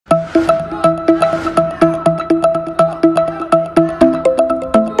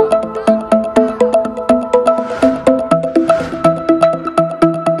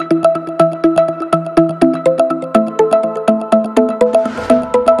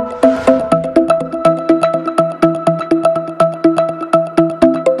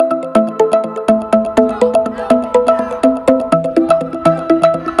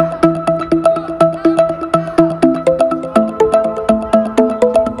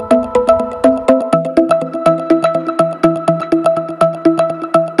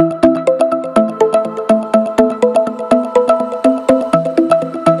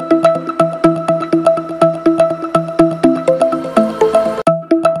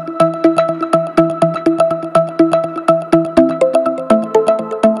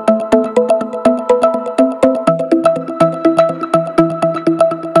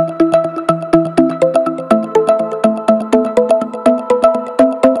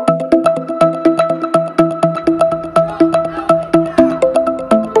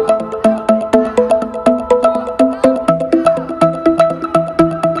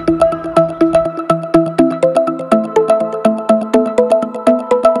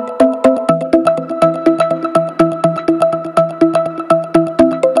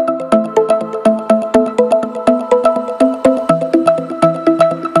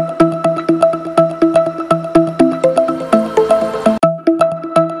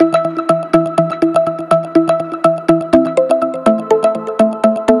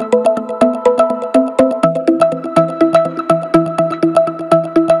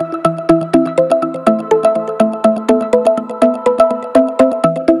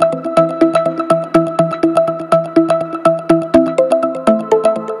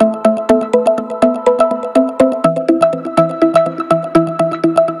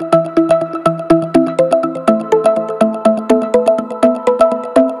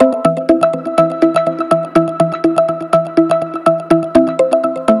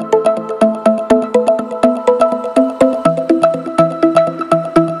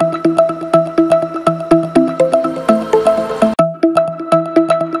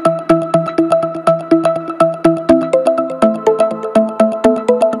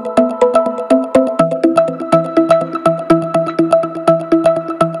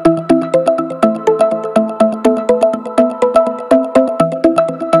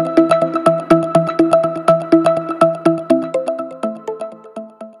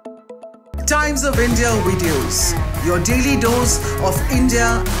India videos, your daily dose of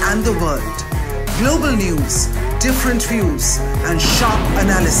India and the world. Global news, different views, and sharp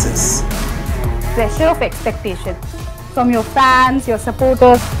analysis. Pressure of expectation from your fans, your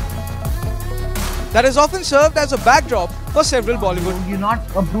supporters. That has often served as a backdrop for several Bollywood. You're not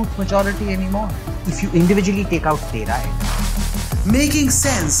a brute majority anymore. If you individually take out Terai. Making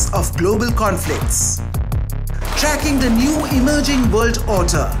sense of global conflicts. Tracking the new emerging world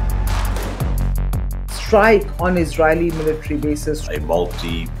order. Strike on Israeli military bases. A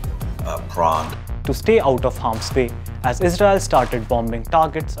multi-pronged. To stay out of harm's way as Israel started bombing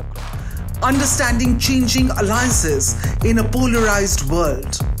targets across. Understanding changing alliances in a polarized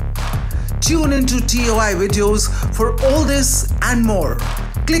world. Tune into TOI videos for all this and more.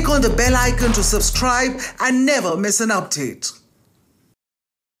 Click on the bell icon to subscribe and never miss an update.